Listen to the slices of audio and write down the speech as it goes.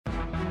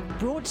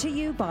Brought to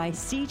you by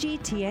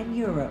CGTN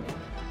Europe.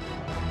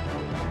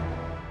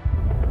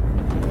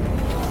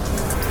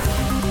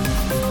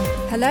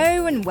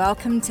 Hello and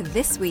welcome to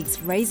this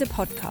week's Razor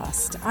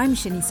podcast. I'm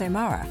Shini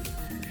Somara.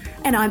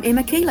 And I'm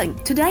Emma Keeling.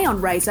 Today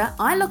on Razor,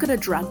 I look at a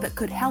drug that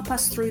could help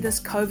us through this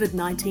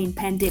COVID-19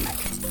 pandemic.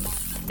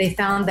 They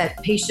found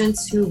that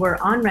patients who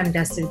were on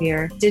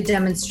remdesivir did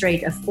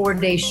demonstrate a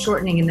 4-day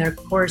shortening in their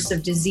course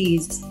of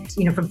disease,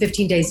 from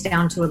 15 days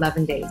down to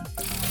 11 days.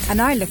 And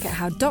I look at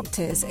how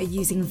doctors are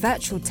using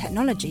virtual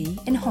technology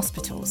in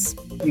hospitals.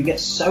 You get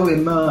so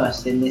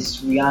immersed in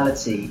this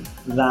reality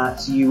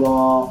that you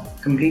are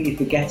completely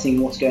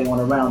forgetting what's going on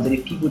around. And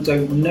if people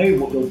don't know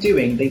what you're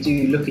doing, they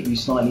do look at you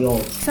slightly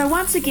odd. So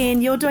once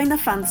again, you're doing the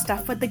fun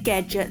stuff with the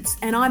gadgets,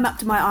 and I'm up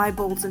to my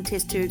eyeballs in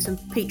test tubes and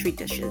petri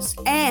dishes.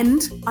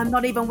 And I'm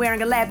not even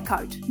wearing a lab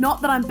coat. Not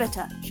that I'm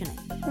bitter,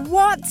 Shini.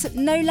 What?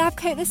 No lab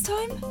coat this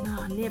time?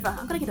 No, never.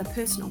 I'm going to get a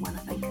personal one, I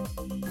think.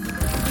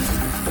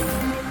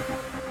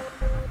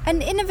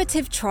 An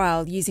innovative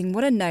trial using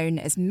what are known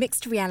as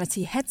mixed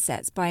reality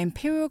headsets by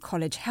Imperial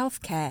College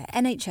Healthcare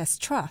NHS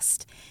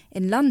Trust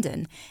in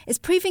London is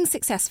proving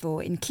successful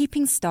in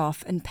keeping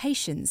staff and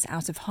patients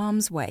out of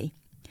harm's way.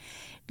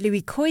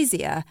 Louis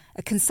Coisier,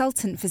 a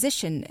consultant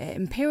physician at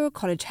Imperial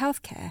College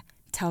Healthcare,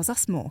 tells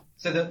us more.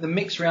 So the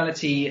mixed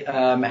reality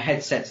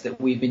headsets that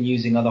we've been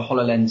using are the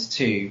HoloLens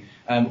 2.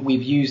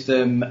 We've used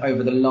them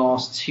over the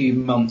last 2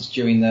 months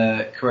during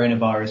the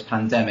coronavirus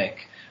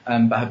pandemic,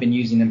 but have been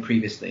using them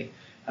previously.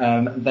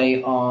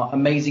 They are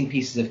amazing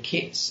pieces of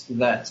kit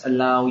that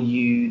allow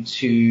you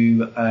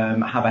to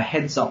have a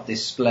heads-up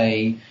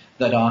display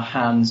that are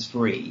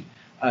hands-free.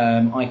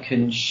 I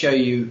can show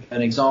you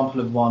an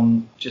example of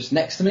one just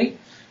next to me.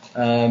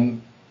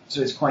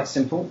 So it's quite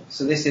simple.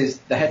 So this is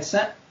the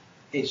headset.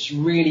 It's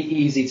really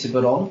easy to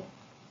put on.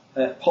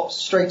 Pops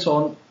straight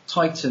on,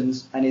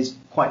 tightens, and is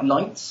quite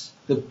light.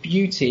 The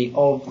beauty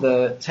of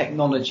the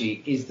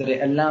technology is that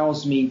it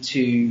allows me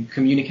to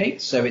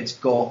communicate. So it's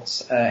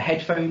got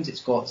headphones, it's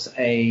got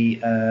a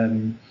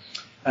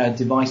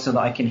device so that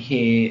I can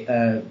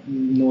hear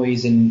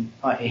noise, and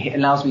it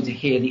allows me to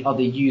hear the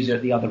other user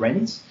at the other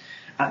end.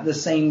 At the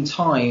same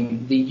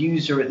time, the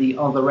user at the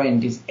other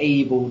end is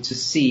able to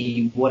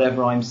see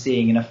whatever I'm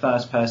seeing in a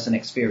first-person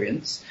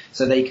experience.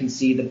 So they can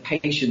see the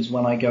patients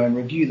when I go and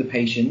review the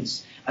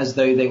patients as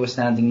though they were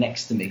standing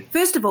next to me.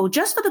 First of all,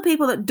 just for the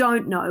people that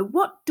don't know,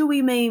 what do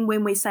we mean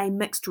when we say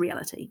mixed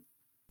reality?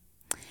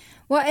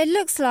 Well, it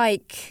looks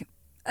like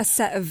a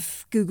set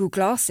of Google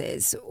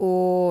glasses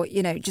or,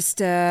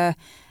 just a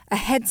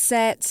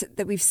headset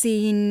that we've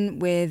seen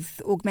with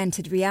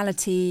augmented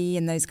reality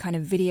and those kind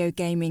of video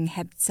gaming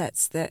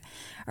headsets that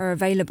are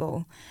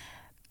available.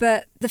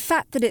 But the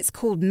fact that it's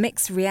called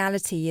mixed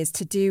reality is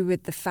to do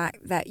with the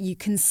fact that you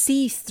can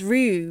see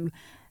through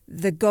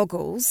the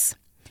goggles,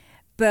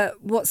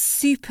 but what's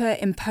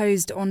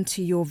superimposed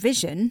onto your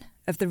vision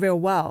of the real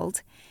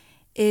world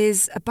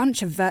is a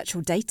bunch of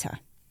virtual data.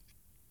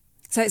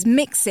 So it's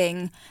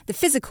mixing the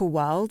physical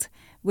world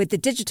with the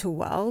digital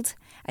world,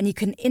 and you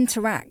can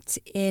interact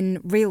in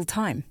real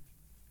time.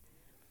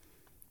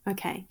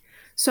 Okay.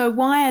 So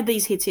why are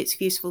these headsets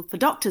useful for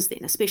doctors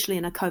then, especially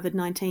in a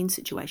COVID-19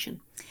 situation?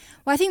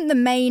 Well, I think the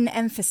main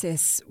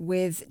emphasis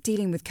with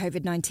dealing with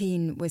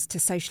COVID-19 was to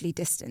socially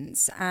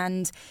distance,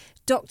 and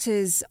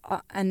doctors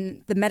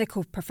and the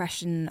medical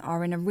profession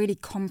are in a really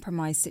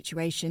compromised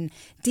situation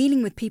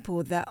dealing with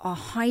people that are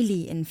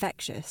highly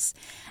infectious.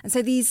 And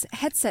so these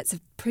headsets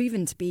have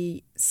proven to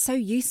be so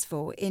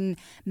useful in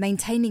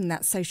maintaining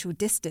that social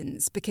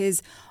distance,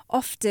 because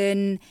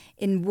often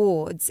in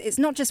wards, it's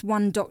not just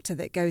one doctor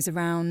that goes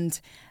around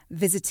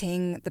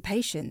visiting the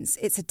patients,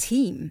 it's a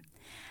team.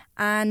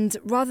 And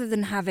rather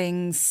than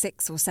having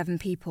 6 or 7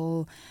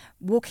 people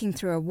walking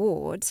through a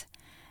ward,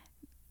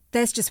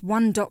 there's just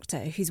one doctor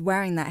who's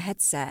wearing that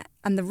headset,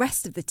 and the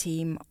rest of the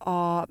team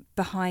are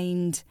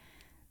behind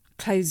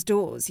closed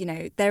doors.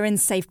 They're in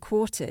safe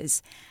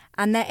quarters,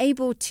 and they're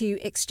able to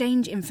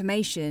exchange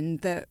information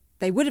that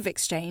they would have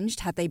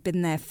exchanged had they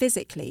been there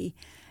physically,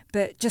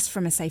 but just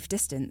from a safe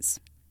distance.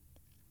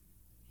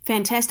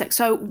 Fantastic.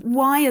 So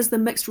why is the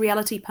mixed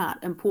reality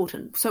part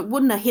important? So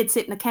wouldn't a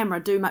headset and a camera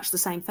do much the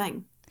same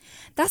thing?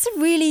 That's a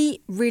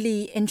really,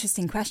 really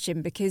interesting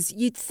question, because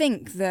you'd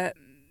think that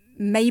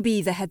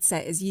maybe the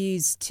headset is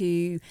used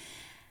to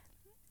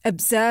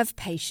observe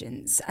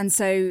patients. And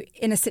so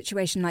in a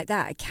situation like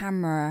that, a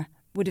camera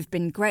would have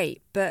been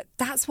great. But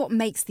that's what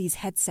makes these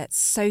headsets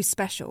so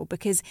special,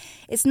 because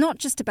it's not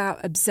just about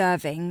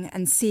observing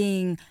and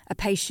seeing a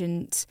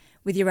patient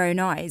with your own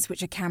eyes,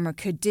 which a camera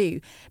could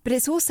do, but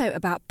it's also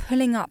about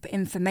pulling up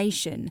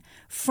information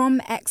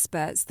from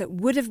experts that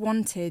would have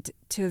wanted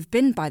to have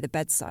been by the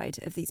bedside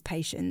of these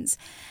patients,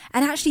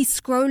 and actually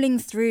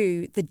scrolling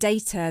through the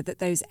data that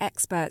those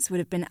experts would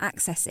have been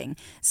accessing.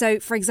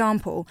 So, for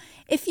example,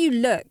 if you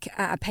look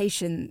at a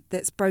patient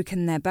that's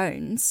broken their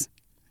bones,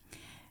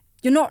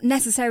 you're not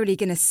necessarily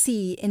going to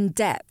see in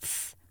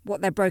depth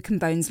what their broken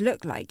bones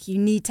look like. You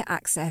need to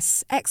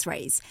access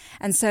x-rays.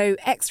 And so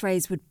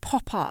x-rays would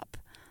pop up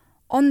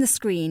on the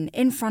screen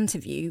in front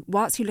of you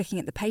whilst you're looking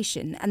at the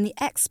patient, and the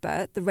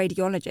expert, the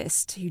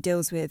radiologist who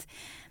deals with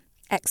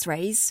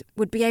X-rays,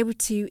 would be able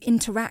to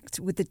interact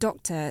with the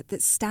doctor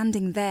that's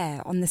standing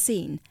there on the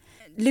scene.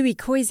 Louis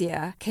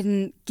Coisier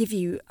can give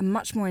you a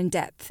much more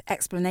in-depth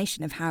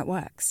explanation of how it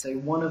works. So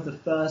one of the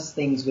first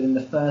things within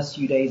the first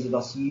few days of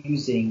us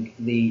using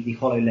the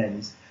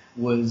HoloLens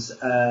was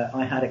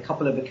I had a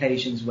couple of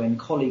occasions when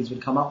colleagues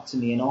would come up to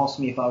me and ask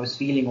me if I was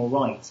feeling all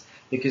right,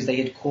 because they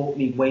had caught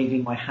me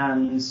waving my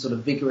hands sort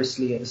of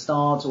vigorously at the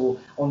start, or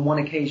on one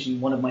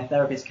occasion one of my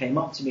therapists came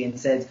up to me and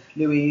said,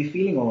 "Louis, are you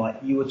feeling all right?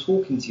 You were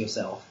talking to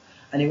yourself."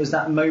 And it was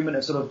that moment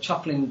of sort of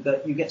chuckling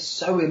that you get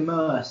so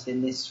immersed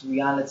in this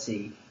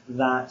reality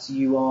that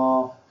you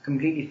are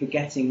completely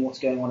forgetting what's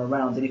going on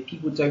around. And if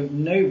people don't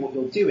know what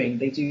you're doing,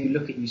 they do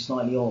look at you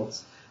slightly odd.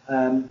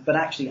 But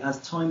actually, as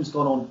time's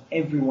gone on,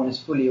 everyone is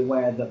fully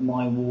aware that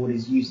my ward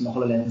is using the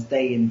HoloLens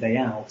day in, day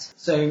out.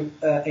 So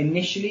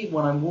initially,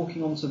 when I'm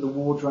walking onto the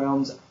ward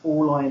rounds,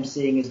 all I am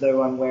seeing is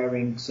though I'm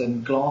wearing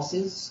some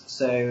glasses.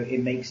 So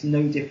it makes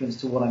no difference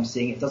to what I'm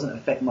seeing. It doesn't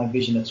affect my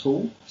vision at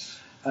all.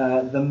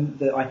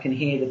 I can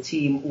hear the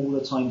team all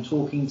the time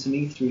talking to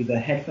me through the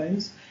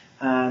headphones.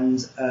 And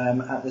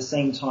at the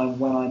same time,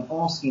 when I'm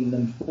asking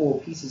them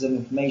for pieces of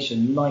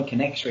information, like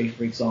an X-ray,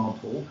 for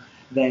example,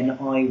 then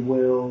I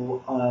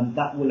will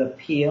that will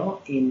appear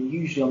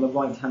usually on the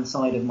right-hand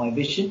side of my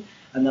vision,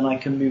 and then I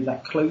can move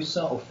that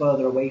closer or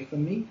further away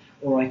from me,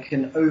 or I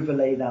can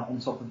overlay that on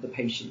top of the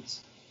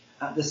patient.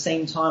 At the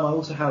same time, I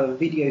also have a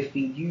video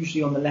feed,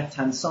 usually on the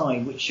left-hand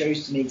side, which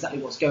shows to me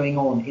exactly what's going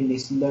on in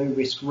this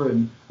low-risk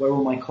room where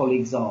all my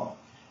colleagues are.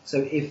 So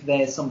if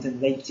there's something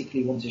that they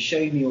particularly want to show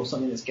me or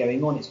something that's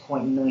going on, it's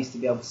quite nice to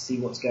be able to see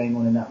what's going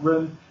on in that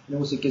room. And it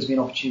also gives me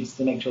an opportunity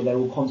to make sure they're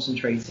all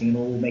concentrating and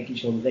all making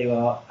sure that they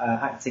are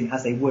acting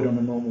as they would on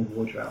a normal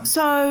ward round.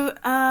 So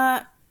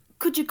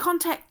could you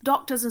contact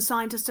doctors and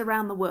scientists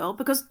around the world?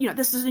 Because,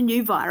 this is a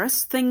new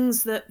virus,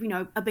 things that,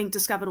 are being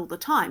discovered all the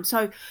time.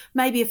 So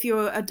maybe if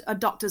you're a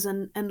doctors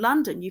in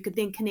London, you could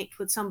then connect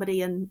with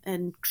somebody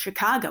in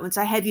Chicago and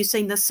say, have you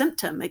seen this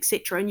symptom,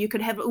 etc. And you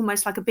could have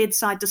almost like a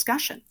bedside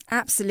discussion.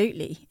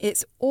 Absolutely.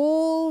 It's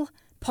all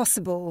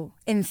possible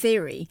in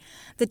theory.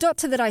 The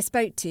doctor that I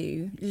spoke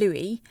to,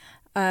 Louis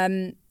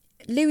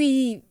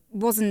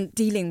wasn't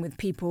dealing with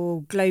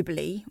people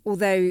globally,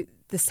 although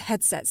the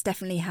headsets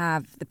definitely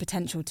have the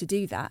potential to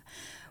do that.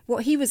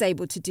 What he was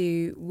able to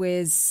do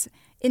was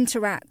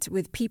interact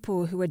with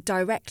people who were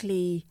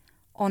directly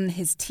on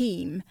his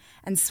team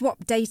and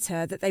swap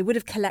data that they would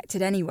have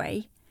collected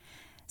anyway.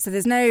 So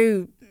there's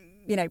no,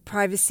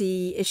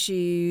 privacy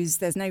issues,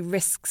 there's no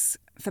risks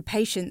for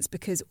patients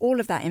because all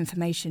of that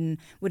information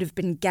would have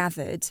been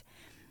gathered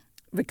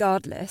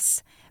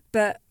regardless.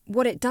 But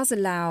what it does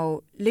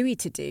allow Louis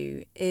to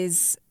do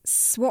is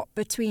swap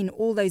between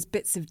all those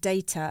bits of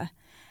data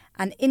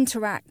and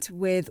interact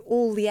with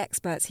all the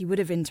experts he would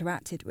have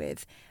interacted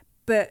with,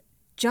 but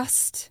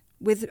just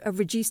with a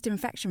reduced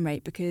infection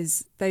rate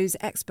because those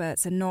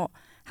experts are not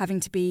having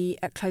to be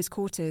at close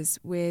quarters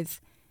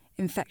with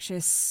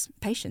infectious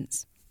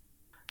patients.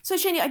 So,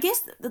 Shani, I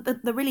guess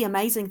the really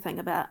amazing thing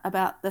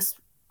about this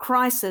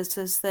crisis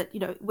is that,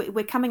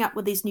 we're coming up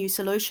with these new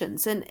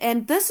solutions.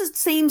 And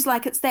seems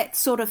like it's that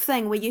sort of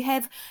thing where you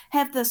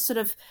have this sort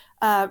of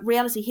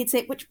reality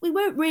headset, which we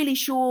weren't really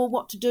sure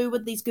what to do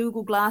with, these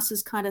Google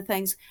Glasses kind of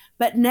things.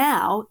 But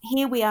now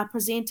here we are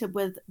presented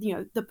with,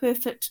 the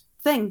perfect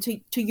thing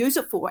to use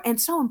it for, and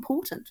so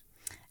important.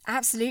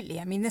 Absolutely.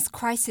 I mean, this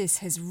crisis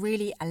has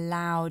really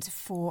allowed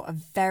for a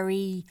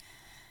very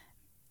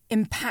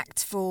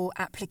impactful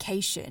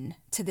application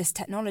to this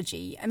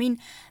technology. I mean,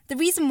 the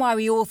reason why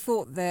we all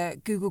thought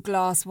that Google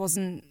Glass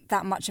wasn't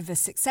that much of a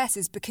success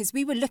is because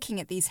we were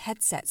looking at these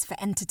headsets for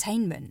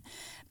entertainment.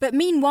 But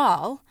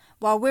meanwhile,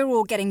 while we're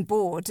all getting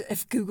bored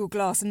of Google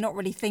Glass and not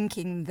really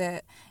thinking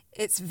that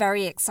it's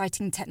very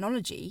exciting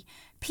technology,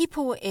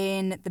 people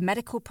in the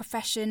medical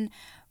profession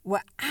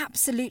were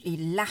absolutely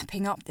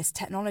lapping up this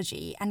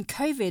technology. And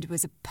COVID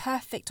was a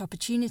perfect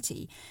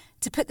opportunity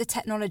to put the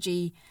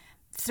technology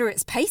through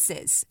its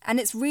paces, and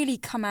it's really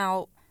come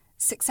out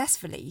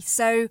successfully.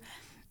 So,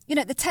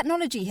 the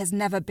technology has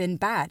never been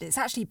bad. It's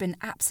actually been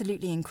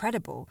absolutely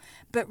incredible.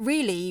 But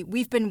really,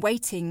 we've been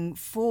waiting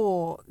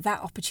for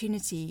that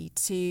opportunity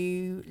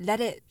to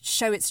let it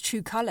show its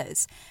true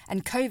colours,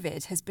 and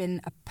COVID has been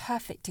a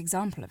perfect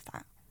example of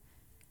that.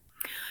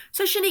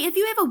 So, Shani, have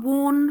you ever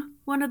worn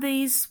one of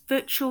these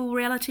virtual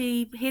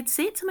reality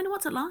headsets? I mean,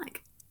 what's it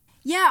like?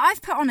 Yeah,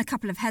 I've put on a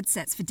couple of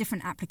headsets for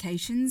different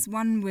applications.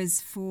 One was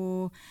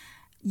for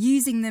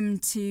using them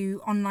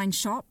to online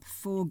shop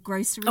for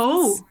groceries.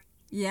 Oh,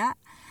 yeah.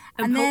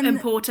 And then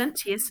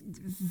important, yes.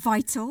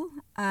 Vital,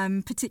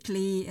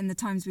 particularly in the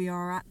times we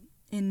are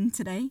in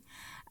today.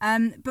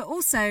 But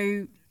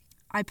also,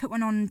 I put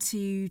one on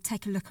to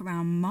take a look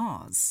around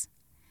Mars.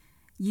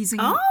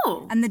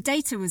 And the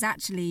data was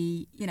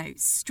actually,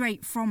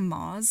 straight from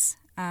Mars,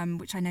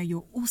 which I know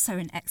you're also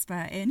an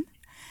expert in.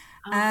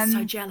 Oh,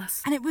 so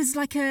jealous. And it was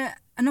like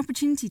an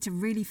opportunity to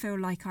really feel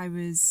like I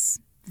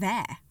was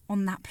there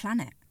on that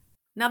planet.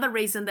 Another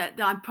reason that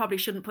I probably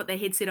shouldn't put their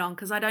headset on,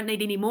 because I don't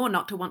need any more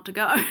not to want to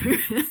go.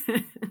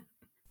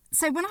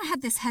 So when I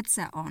had this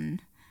headset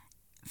on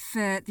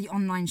for the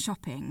online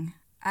shopping,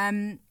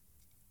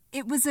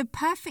 it was a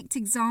perfect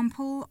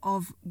example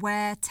of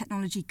where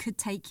technology could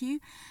take you,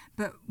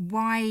 but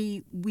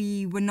why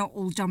we were not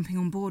all jumping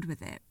on board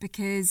with it.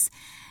 Because,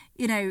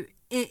 you know,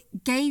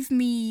 it gave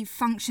me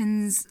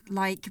functions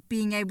like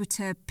being able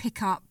to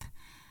pick up,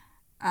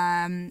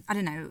 an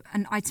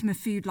item of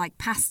food like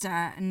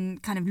pasta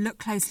and kind of look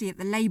closely at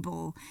the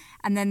label,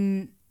 and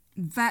then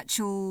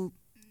virtual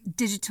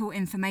digital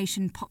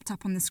information popped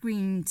up on the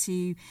screen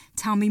to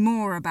tell me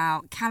more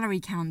about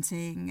calorie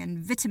counting and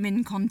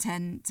vitamin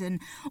content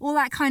and all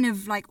that kind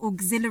of like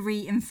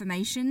auxiliary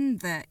information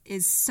that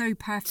is so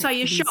perfect. So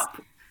your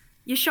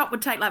shop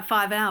would take like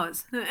 5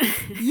 hours.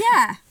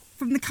 Yeah,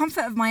 from the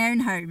comfort of my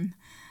own home.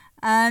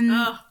 And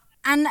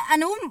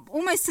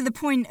almost to the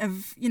point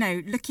of, you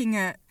know, looking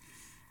at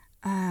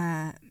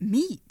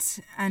meat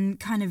and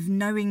kind of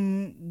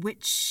knowing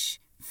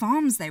which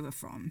farms they were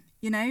from,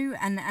 you know,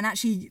 and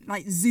actually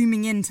like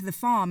zooming into the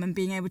farm and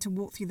being able to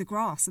walk through the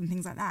grass and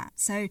things like that.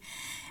 So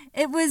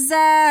it was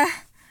a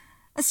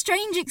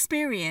strange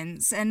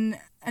experience, and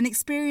an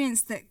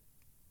experience that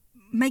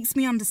makes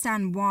me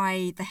understand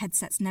why the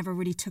headsets never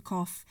really took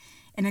off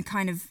in a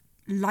kind of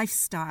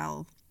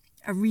lifestyle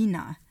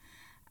arena.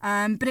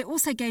 But it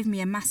also gave me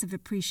a massive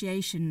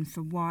appreciation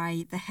for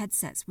why the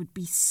headsets would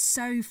be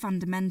so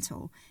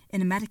fundamental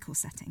in a medical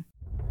setting.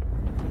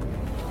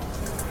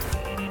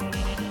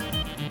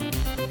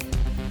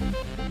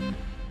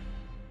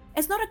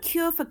 It's not a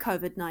cure for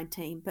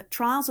COVID-19, but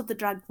trials of the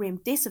drug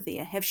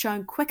remdesivir have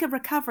shown quicker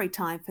recovery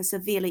time for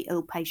severely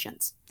ill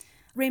patients.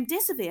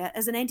 Remdesivir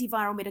is an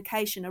antiviral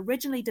medication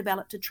originally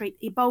developed to treat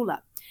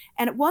Ebola,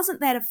 and it wasn't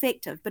that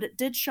effective, but it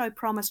did show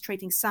promise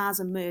treating SARS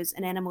and MERS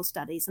in animal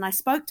studies. And I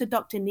spoke to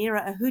Dr.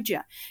 Neera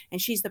Ahuja,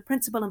 and she's the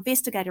principal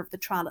investigator of the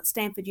trial at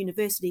Stanford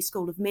University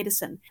School of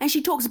Medicine, and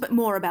she talks a bit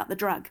more about the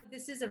drug.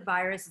 This is a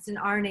virus, it's an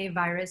RNA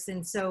virus,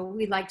 and so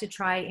we like to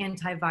try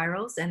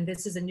antivirals, and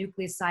this is a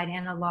nucleoside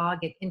analog.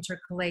 It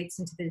intercalates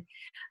into the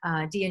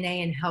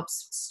DNA and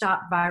helps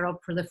stop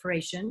viral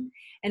proliferation.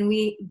 And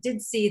we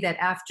did see that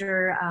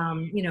after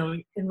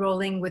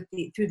enrolling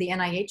through the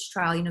NIH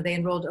trial, they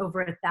enrolled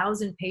over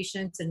 1,000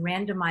 patients and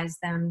randomized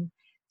them,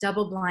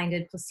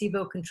 double-blinded,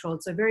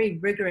 placebo-controlled, so a very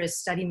rigorous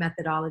study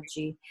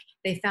methodology.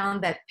 They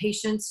found that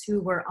patients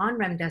who were on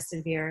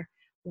remdesivir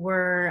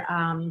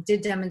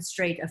did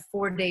demonstrate a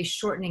 4-day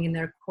shortening in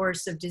their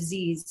course of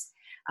disease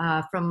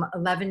from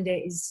 11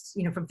 days,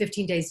 from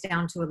 15 days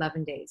down to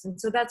 11 days.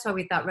 And so that's why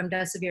we thought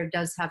remdesivir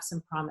does have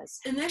some promise.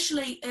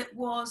 Initially, it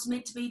was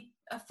meant to be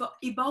for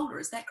Ebola,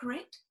 is that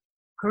correct?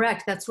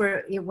 Correct. That's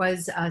where it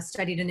was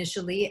studied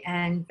initially,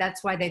 and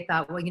that's why they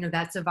thought, well,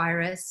 that's a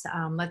virus.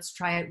 Let's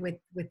try it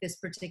with this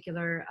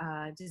particular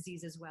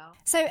disease as well.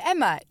 So,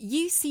 Emma,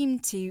 you seem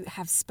to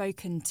have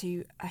spoken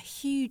to a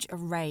huge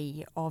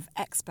array of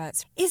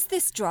experts. Is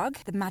this drug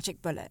the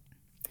magic bullet?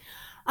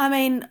 I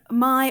mean,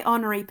 my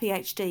honorary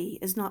PhD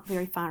is not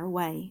very far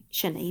away,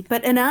 Shini,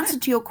 but in answer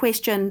to your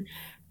question,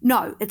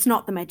 no, it's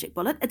not the magic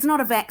bullet. It's not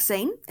a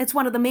vaccine. It's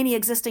one of the many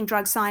existing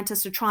drug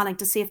scientists are trialling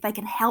to see if they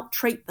can help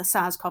treat the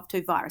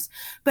SARS-CoV-2 virus,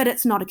 but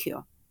it's not a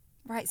cure.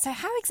 Right, so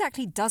how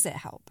exactly does it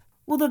help?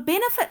 Well, the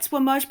benefits were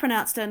most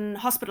pronounced in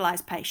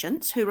hospitalised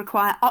patients who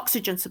require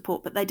oxygen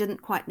support, but they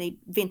didn't quite need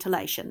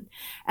ventilation.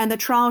 And the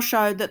trial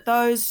showed that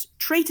those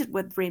treated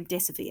with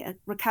remdesivir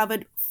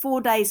recovered 4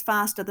 days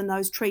faster than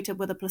those treated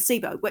with a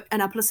placebo.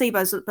 And a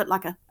placebo is a bit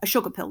like a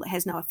sugar pill that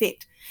has no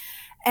effect.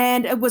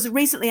 And it was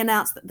recently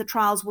announced that the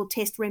trials will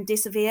test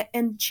remdesivir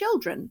in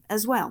children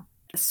as well.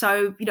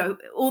 So,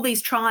 all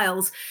these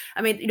trials,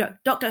 I mean,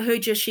 Dr.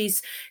 Ahuja,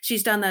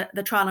 she's done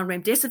the trial on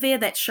remdesivir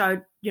that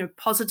showed,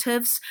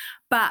 positives,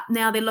 but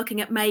now they're looking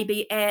at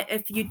maybe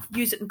if you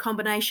use it in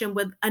combination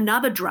with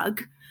another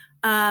drug,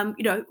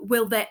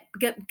 will that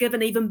give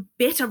an even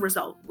better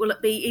result? Will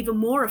it be even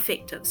more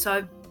effective?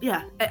 So,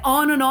 yeah,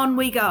 on and on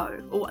we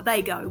go, or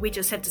they go. We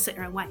just have to sit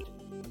here and wait.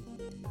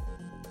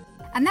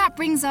 And that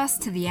brings us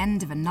to the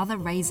end of another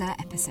Razor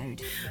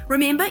episode.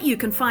 Remember, you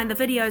can find the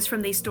videos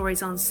from these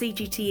stories on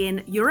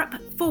CGTN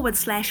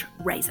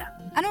Europe/Razor.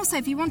 And also,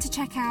 if you want to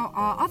check out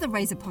our other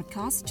Razor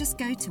podcasts, just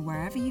go to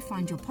wherever you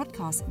find your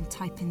podcasts and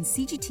type in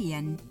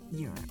CGTN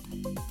Europe.